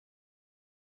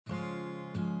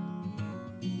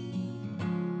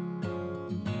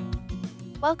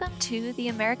Welcome to the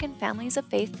American Families of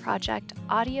Faith Project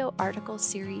audio article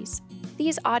series.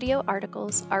 These audio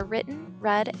articles are written,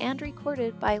 read, and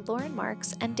recorded by Lauren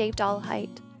Marks and Dave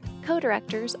Dollahite,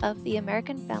 co-directors of the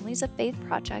American Families of Faith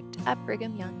Project at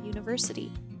Brigham Young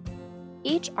University.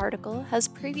 Each article has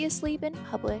previously been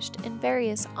published in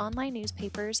various online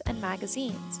newspapers and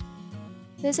magazines.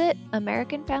 Visit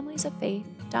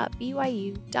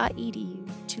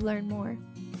americanfamiliesoffaith.byu.edu to learn more.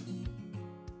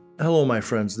 Hello, my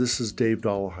friends. This is Dave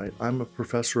Dollahite. I'm a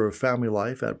professor of family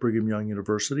life at Brigham Young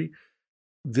University.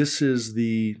 This is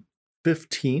the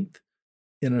 15th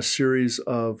in a series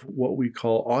of what we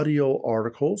call audio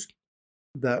articles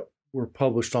that were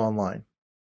published online.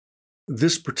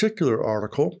 This particular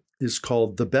article is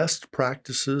called The Best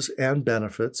Practices and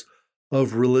Benefits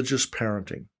of Religious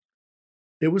Parenting.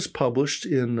 It was published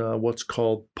in what's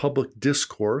called Public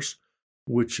Discourse,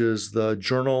 which is the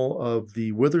journal of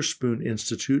the Witherspoon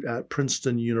Institute at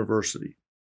Princeton University.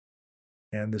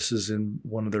 And this is in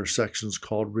one of their sections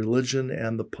called Religion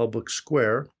and the Public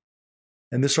Square.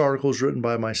 And this article is written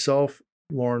by myself,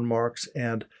 Lauren Marks,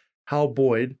 and Hal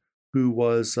Boyd, who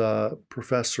was a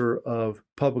professor of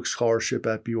public scholarship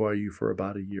at BYU for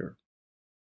about a year.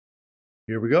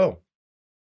 Here we go.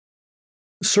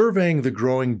 Surveying the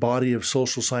growing body of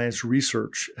social science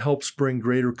research helps bring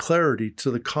greater clarity to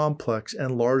the complex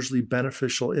and largely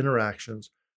beneficial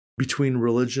interactions between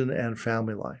religion and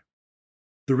family life.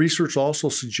 The research also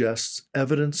suggests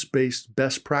evidence-based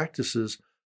best practices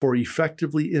for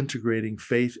effectively integrating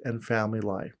faith and family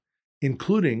life,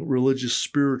 including religious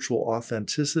spiritual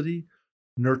authenticity,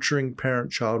 nurturing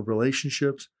parent-child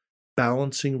relationships,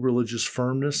 balancing religious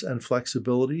firmness and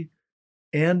flexibility,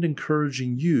 and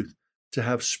encouraging youth to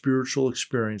have spiritual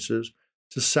experiences,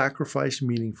 to sacrifice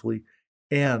meaningfully,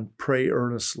 and pray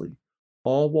earnestly,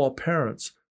 all while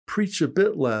parents preach a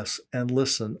bit less and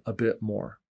listen a bit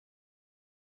more.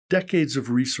 Decades of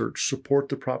research support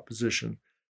the proposition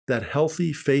that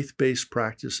healthy faith-based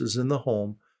practices in the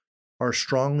home are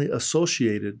strongly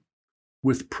associated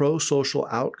with pro-social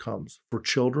outcomes for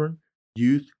children,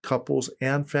 youth, couples,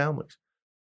 and families,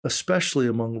 especially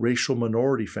among racial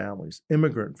minority families,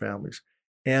 immigrant families,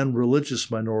 and religious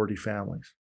minority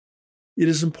families. It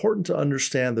is important to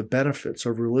understand the benefits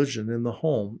of religion in the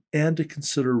home and to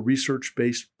consider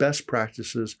research-based best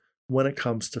practices when it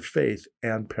comes to faith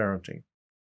and parenting.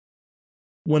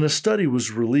 When a study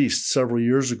was released several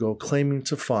years ago claiming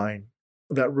to find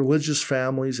that religious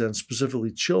families and specifically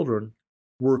children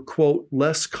were, quote,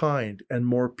 less kind and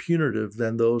more punitive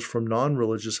than those from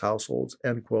non-religious households,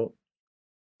 end quote,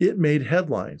 it made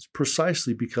headlines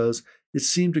precisely because it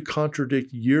seemed to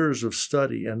contradict years of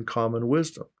study and common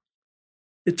wisdom.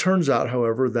 It turns out,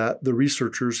 however, that the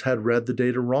researchers had read the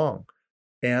data wrong,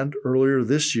 and earlier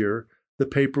this year, the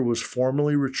paper was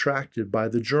formally retracted by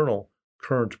the journal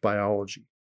Current Biology.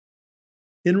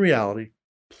 In reality,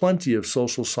 plenty of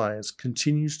social science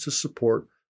continues to support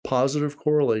positive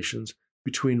correlations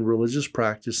between religious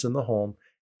practice in the home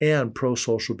and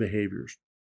pro-social behaviors.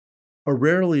 A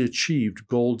rarely achieved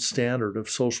gold standard of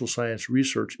social science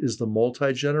research is the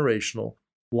multi-generational,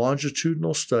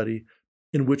 longitudinal study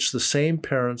in which the same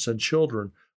parents and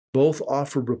children both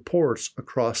offer reports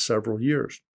across several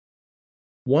years.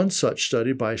 One such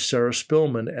study by Sarah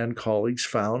Spillman and colleagues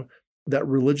found that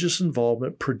religious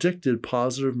involvement predicted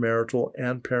positive marital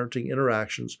and parenting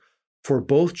interactions for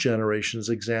both generations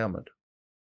examined.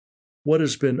 What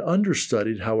has been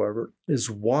understudied, however, is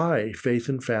why faith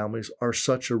and families are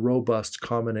such a robust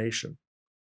combination.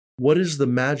 What is the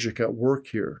magic at work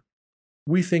here?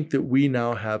 We think that we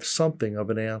now have something of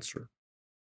an answer.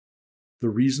 The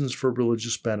reasons for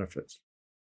religious benefits.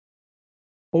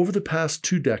 Over the past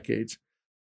 2 decades,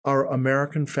 our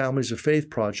American Families of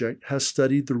Faith Project has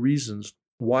studied the reasons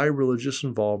why religious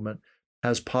involvement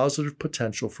has positive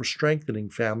potential for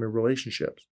strengthening family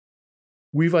relationships.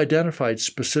 We've identified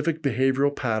specific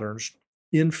behavioral patterns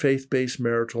in faith-based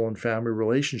marital and family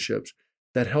relationships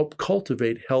that help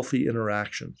cultivate healthy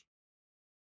interactions.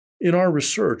 In our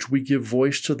research, we give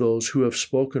voice to those who have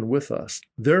spoken with us.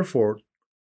 Therefore,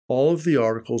 all of the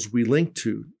articles we link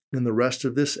to in the rest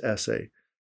of this essay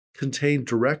contain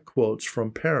direct quotes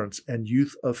from parents and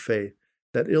youth of faith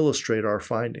that illustrate our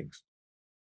findings.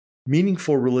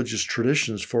 Meaningful religious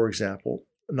traditions, for example,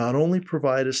 not only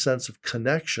provide a sense of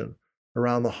connection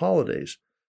around the holidays,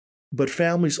 but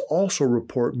families also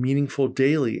report meaningful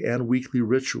daily and weekly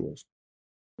rituals.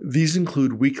 These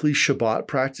include weekly Shabbat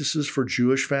practices for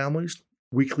Jewish families,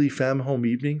 weekly Fem Home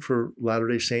Evening for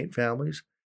Latter-day Saint families,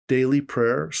 daily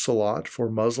prayer, Salat, for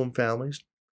Muslim families,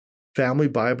 family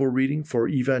Bible reading for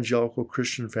evangelical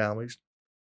Christian families,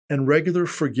 and regular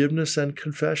forgiveness and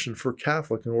confession for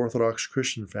Catholic and Orthodox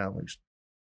Christian families.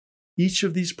 Each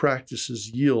of these practices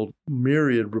yield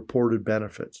myriad reported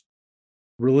benefits.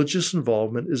 Religious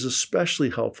involvement is especially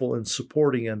helpful in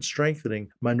supporting and strengthening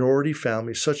minority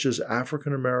families such as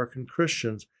African American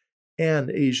Christians and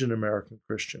Asian American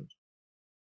Christians.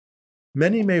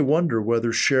 Many may wonder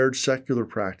whether shared secular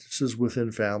practices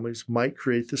within families might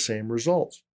create the same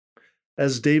results.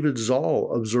 As David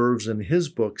Zahl observes in his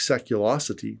book,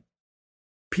 Seculosity,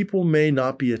 people may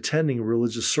not be attending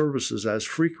religious services as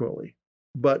frequently,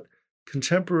 but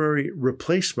contemporary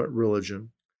replacement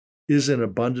religion is in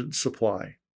abundant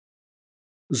supply.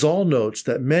 Zahl notes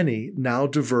that many now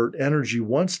divert energy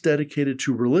once dedicated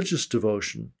to religious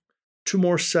devotion to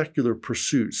more secular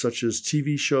pursuits such as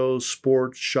TV shows,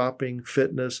 sports, shopping,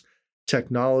 fitness,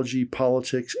 technology,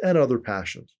 politics, and other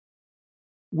passions.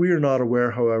 We are not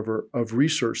aware, however, of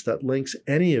research that links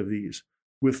any of these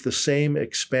with the same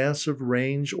expansive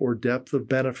range or depth of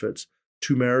benefits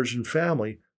to marriage and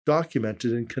family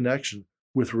documented in connection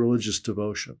with religious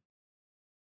devotion.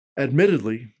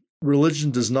 Admittedly,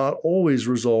 religion does not always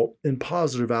result in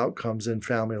positive outcomes in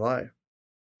family life.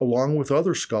 Along with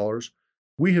other scholars,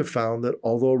 we have found that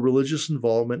although religious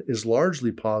involvement is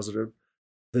largely positive,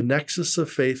 the nexus of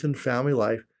faith and family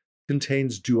life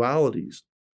contains dualities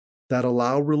that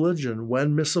allow religion,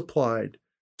 when misapplied,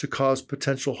 to cause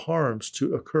potential harms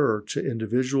to occur to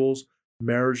individuals,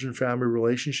 marriage and family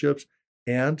relationships,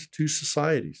 and to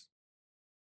societies.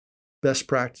 Best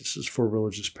practices for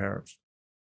religious parents.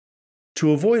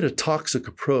 To avoid a toxic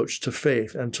approach to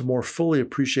faith and to more fully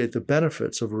appreciate the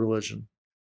benefits of religion,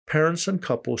 parents and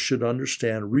couples should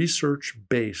understand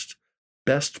research-based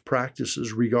best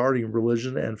practices regarding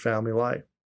religion and family life.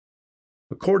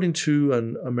 According to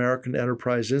an American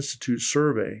Enterprise Institute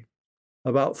survey,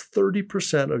 about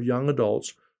 30% of young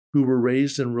adults who were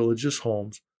raised in religious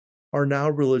homes are now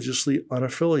religiously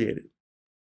unaffiliated,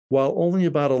 while only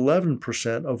about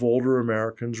 11% of older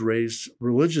Americans raised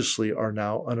religiously are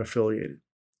now unaffiliated.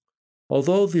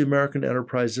 Although the American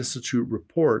Enterprise Institute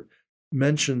report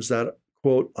mentions that,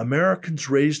 quote, Americans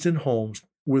raised in homes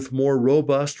with more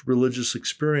robust religious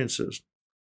experiences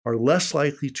are less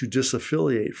likely to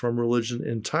disaffiliate from religion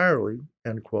entirely,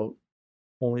 end quote,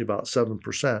 only about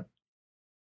 7%.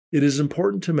 It is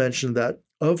important to mention that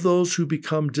of those who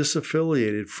become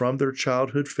disaffiliated from their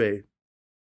childhood faith,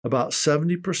 about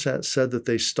 70% said that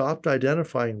they stopped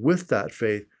identifying with that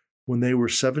faith when they were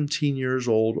 17 years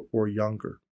old or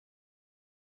younger.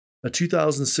 A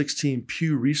 2016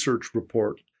 Pew Research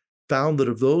report found that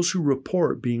of those who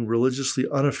report being religiously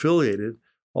unaffiliated,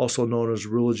 also known as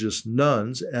religious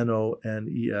nones,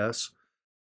 N-O-N-E-S,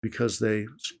 because they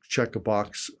check a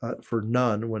box for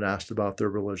none when asked about their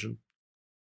religion,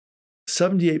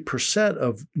 78%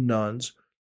 of nones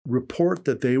report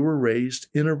that they were raised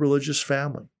in a religious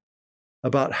family.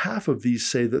 About half of these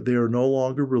say that they are no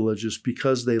longer religious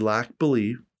because they lack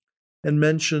belief, and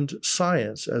mentioned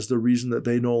science as the reason that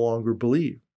they no longer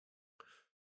believe.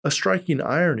 A striking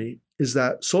irony is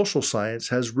that social science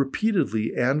has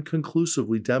repeatedly and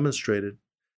conclusively demonstrated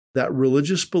that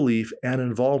religious belief and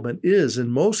involvement is, in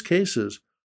most cases,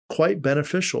 quite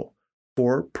beneficial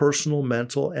for personal,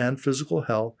 mental, and physical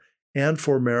health and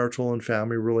for marital and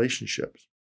family relationships.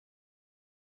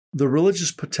 The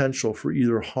religious potential for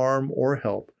either harm or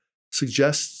help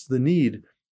suggests the need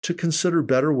to consider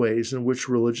better ways in which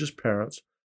religious parents,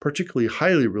 particularly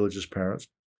highly religious parents,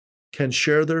 can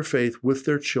share their faith with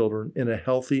their children in a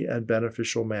healthy and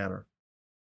beneficial manner.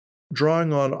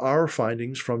 Drawing on our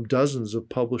findings from dozens of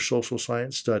published social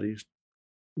science studies,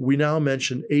 we now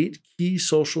mention 8 key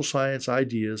social science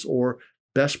ideas or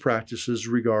best practices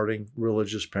regarding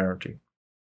religious parenting.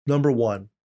 Number 1,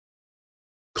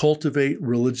 cultivate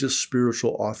religious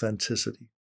spiritual authenticity.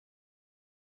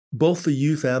 Both the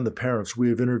youth and the parents we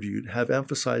have interviewed have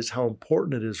emphasized how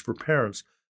important it is for parents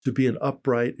to be an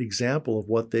upright example of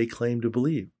what they claim to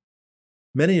believe.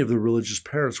 Many of the religious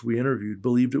parents we interviewed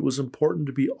believed it was important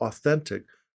to be authentic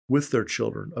with their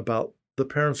children about the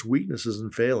parents' weaknesses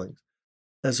and failings,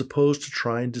 as opposed to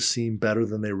trying to seem better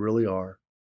than they really are.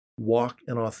 Walk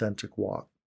an authentic walk.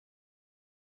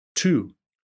 2,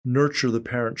 nurture the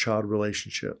parent-child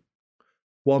relationship.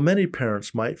 While many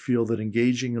parents might feel that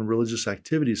engaging in religious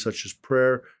activities such as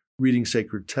prayer, reading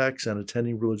sacred texts, and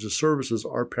attending religious services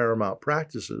are paramount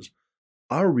practices,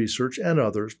 our research and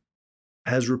others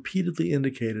has repeatedly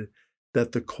indicated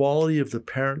that the quality of the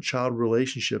parent-child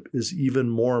relationship is even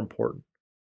more important.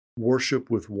 Worship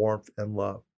with warmth and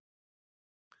love.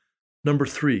 Number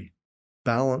 3,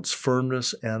 balance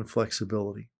firmness and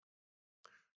flexibility.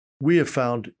 We have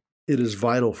found it is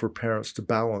vital for parents to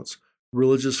balance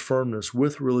religious firmness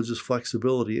with religious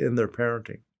flexibility in their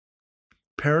parenting.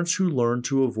 Parents who learn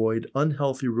to avoid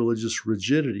unhealthy religious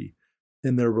rigidity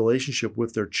in their relationship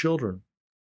with their children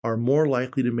are more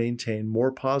likely to maintain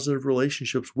more positive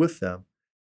relationships with them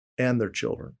and their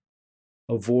children.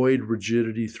 Avoid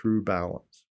rigidity through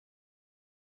balance.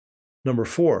 Number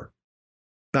 4,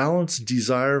 balance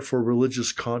desire for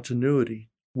religious continuity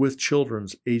with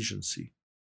children's agency.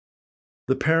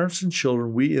 The parents and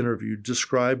children we interviewed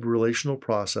described relational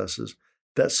processes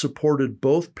that supported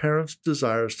both parents'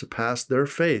 desires to pass their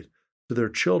faith to their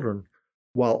children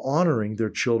while honoring their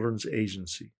children's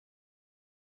agency.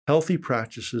 Healthy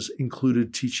practices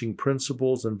included teaching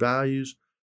principles and values,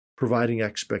 providing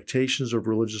expectations of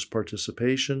religious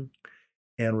participation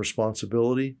and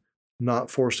responsibility,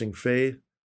 not forcing faith,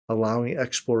 allowing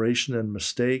exploration and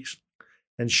mistakes,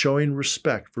 and showing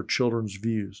respect for children's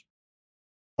views.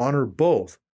 Honor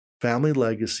both family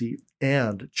legacy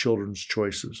and children's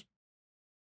choices.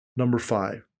 Number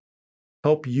 5,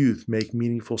 help youth make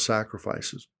meaningful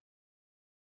sacrifices.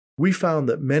 We found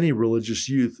that many religious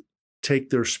youth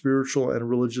take their spiritual and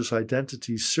religious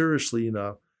identities seriously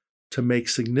enough to make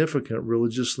significant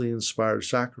religiously inspired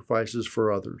sacrifices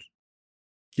for others.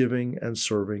 Giving and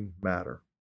serving matter.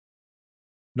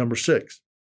 Number 6,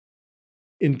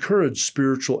 encourage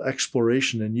spiritual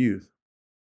exploration in youth.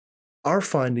 Our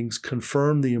findings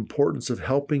confirm the importance of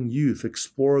helping youth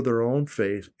explore their own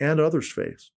faith and others'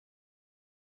 faiths.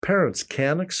 Parents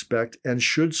can expect and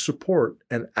should support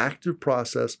an active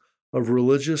process of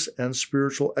religious and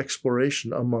spiritual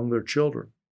exploration among their children.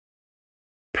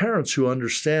 Parents who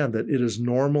understand that it is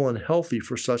normal and healthy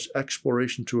for such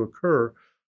exploration to occur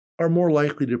are more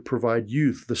likely to provide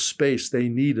youth the space they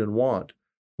need and want,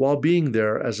 while being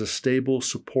there as a stable,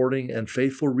 supporting, and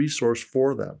faithful resource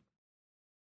for them.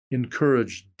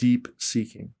 Encourage deep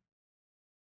seeking.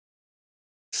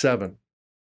 7,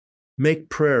 make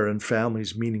prayer in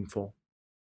families meaningful.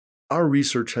 Our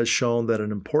research has shown that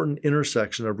an important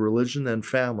intersection of religion and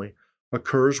family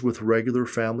occurs with regular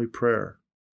family prayer,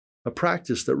 a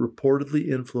practice that reportedly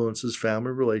influences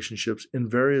family relationships in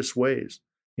various ways,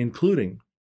 including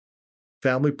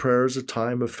family prayer as a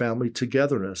time of family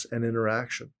togetherness and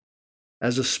interaction,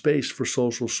 as a space for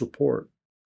social support,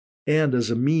 and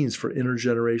as a means for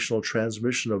intergenerational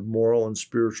transmission of moral and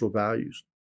spiritual values.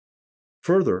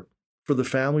 Further, for the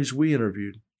families we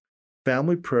interviewed,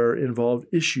 family prayer involved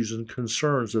issues and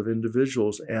concerns of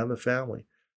individuals and the family,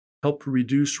 helped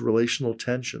reduce relational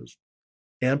tensions,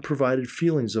 and provided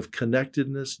feelings of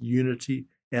connectedness, unity,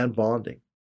 and bonding.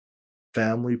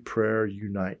 Family prayer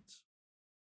unites.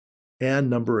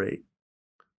 And number 8,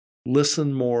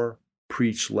 listen more,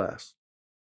 preach less.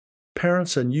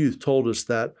 Parents and youth told us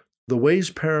that the ways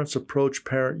parents approach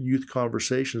parent-youth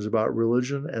conversations about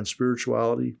religion and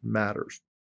spirituality matters.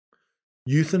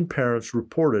 Youth and parents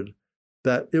reported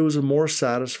that it was a more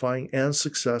satisfying and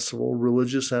successful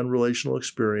religious and relational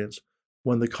experience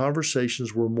when the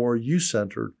conversations were more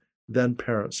youth-centered than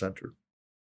parent-centered.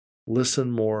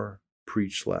 Listen more,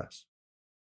 preach less.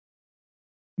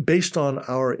 Based on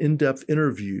our in-depth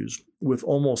interviews with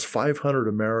almost 500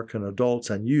 American adults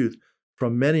and youth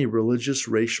from many religious,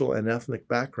 racial, and ethnic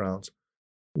backgrounds,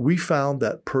 we found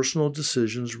that personal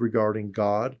decisions regarding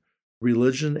God,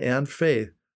 religion, and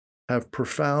faith have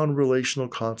profound relational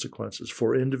consequences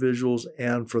for individuals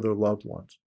and for their loved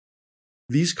ones.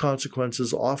 These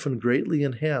consequences often greatly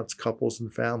enhance couples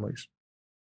and families.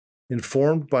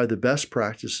 Informed by the best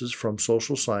practices from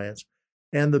social science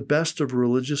and the best of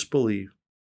religious belief,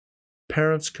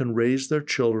 parents can raise their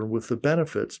children with the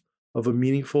benefits of a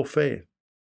meaningful faith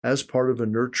as part of a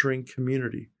nurturing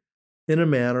community in a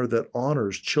manner that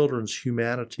honors children's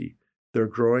humanity, their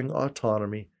growing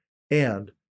autonomy,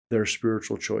 and their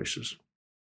spiritual choices.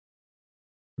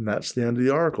 And that's the end of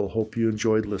the article. Hope you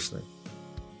enjoyed listening.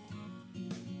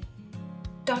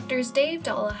 Drs. Dave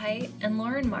Dollahite and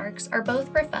Lauren Marks are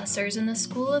both professors in the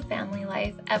School of Family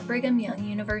Life at Brigham Young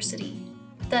University.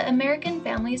 The American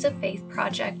Families of Faith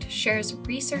Project shares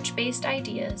research-based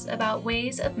ideas about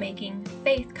ways of making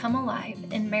faith come alive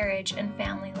in marriage and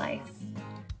family life.